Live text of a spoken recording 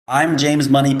I'm James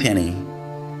Moneypenny.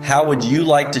 How would you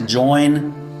like to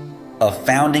join a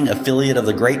founding affiliate of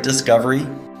the Great Discovery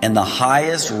and the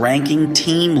highest ranking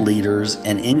team leaders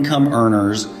and income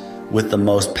earners with the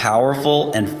most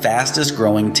powerful and fastest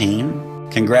growing team?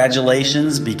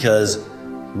 Congratulations, because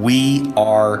we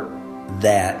are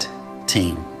that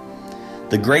team.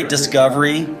 The Great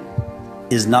Discovery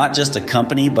is not just a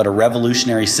company, but a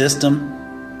revolutionary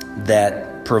system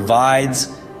that provides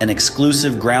an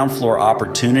exclusive ground floor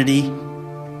opportunity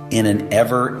in an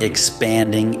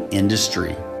ever-expanding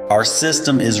industry. Our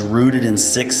system is rooted in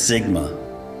Six Sigma,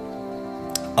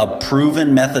 a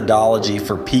proven methodology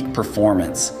for peak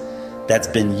performance that's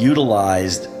been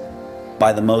utilized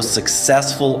by the most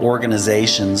successful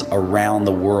organizations around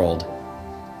the world.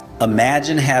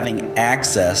 Imagine having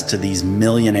access to these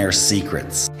millionaire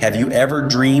secrets. Have you ever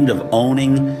dreamed of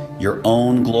owning your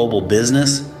own global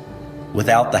business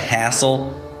without the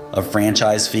hassle of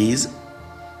franchise fees?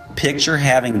 Picture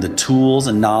having the tools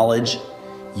and knowledge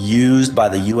used by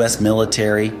the US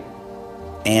military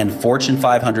and Fortune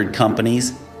 500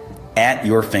 companies at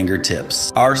your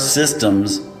fingertips. Our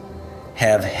systems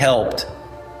have helped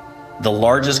the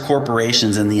largest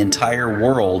corporations in the entire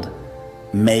world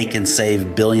make and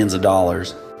save billions of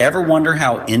dollars. Ever wonder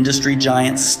how industry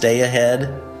giants stay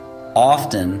ahead?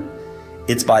 Often,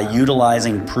 it's by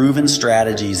utilizing proven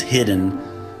strategies hidden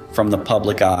from the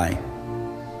public eye.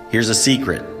 Here's a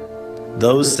secret.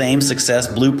 Those same success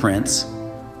blueprints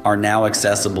are now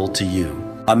accessible to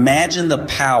you. Imagine the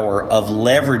power of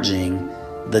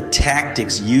leveraging the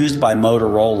tactics used by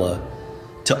Motorola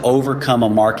to overcome a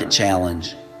market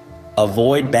challenge,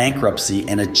 avoid bankruptcy,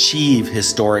 and achieve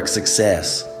historic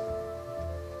success.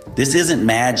 This isn't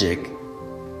magic.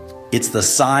 It's the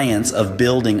science of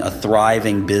building a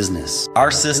thriving business. Our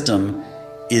system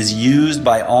is used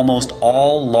by almost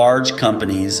all large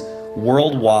companies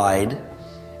worldwide,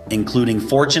 including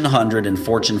Fortune 100 and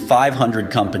Fortune 500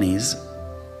 companies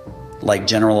like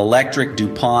General Electric,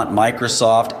 DuPont,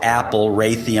 Microsoft, Apple,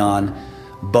 Raytheon,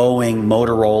 Boeing,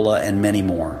 Motorola, and many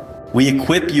more. We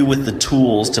equip you with the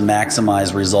tools to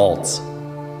maximize results.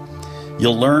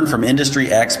 You'll learn from industry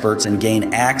experts and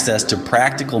gain access to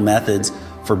practical methods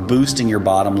for boosting your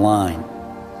bottom line.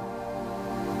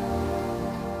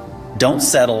 Don't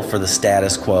settle for the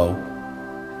status quo.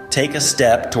 Take a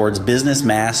step towards business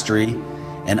mastery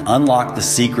and unlock the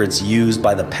secrets used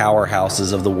by the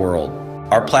powerhouses of the world.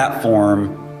 Our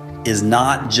platform is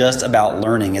not just about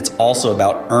learning, it's also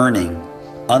about earning.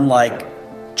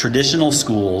 Unlike traditional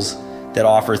schools that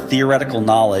offer theoretical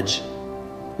knowledge,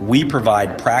 we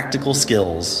provide practical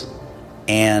skills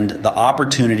and the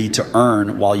opportunity to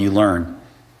earn while you learn.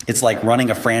 It's like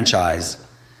running a franchise,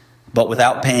 but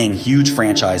without paying huge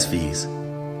franchise fees.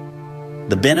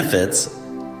 The benefits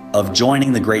of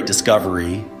joining the Great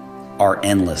Discovery are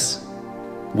endless.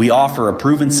 We offer a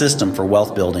proven system for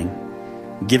wealth building,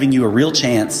 giving you a real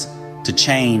chance to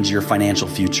change your financial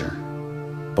future.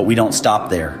 But we don't stop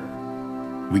there.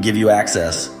 We give you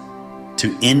access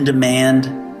to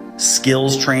in-demand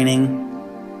skills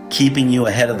training, keeping you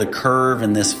ahead of the curve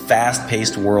in this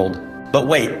fast-paced world. But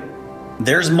wait,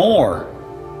 there's more.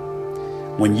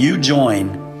 When you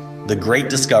join the Great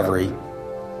Discovery,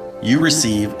 you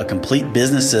receive a complete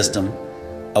business system,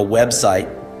 a website,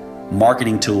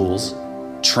 marketing tools,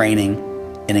 training,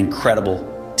 and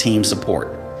incredible team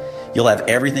support. You'll have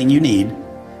everything you need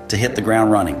to hit the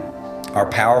ground running. Our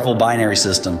powerful binary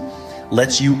system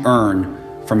lets you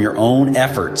earn from your own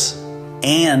efforts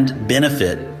and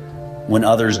benefit when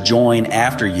others join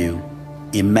after you.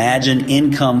 Imagine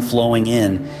income flowing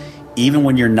in even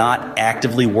when you're not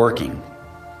actively working.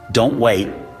 Don't wait.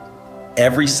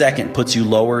 Every second puts you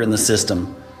lower in the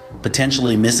system,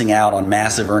 potentially missing out on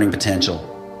massive earning potential.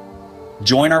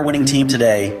 Join our winning team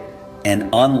today and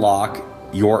unlock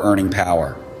your earning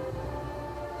power.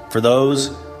 For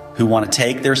those who want to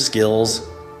take their skills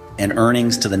and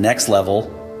earnings to the next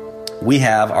level, we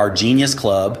have our Genius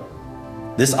Club.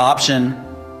 This option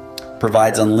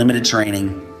provides unlimited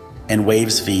training and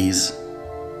waives fees,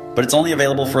 but it's only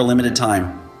available for a limited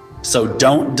time. So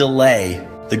don't delay.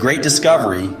 The Great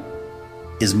Discovery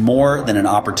is more than an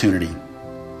opportunity.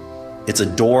 It's a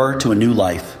door to a new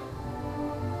life.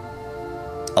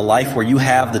 A life where you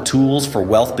have the tools for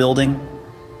wealth building,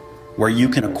 where you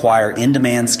can acquire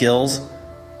in-demand skills,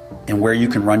 and where you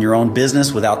can run your own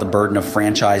business without the burden of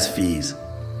franchise fees.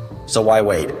 So why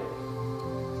wait?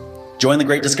 Join the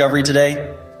Great Discovery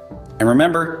today. And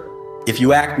remember, if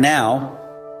you act now,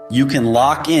 you can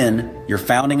lock in your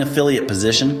founding affiliate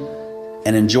position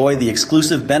and enjoy the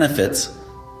exclusive benefits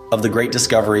of the Great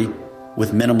Discovery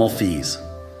with minimal fees.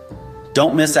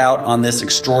 Don't miss out on this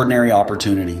extraordinary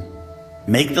opportunity.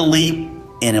 Make the leap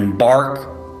and embark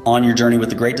on your journey with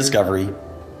the Great Discovery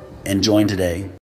and join today.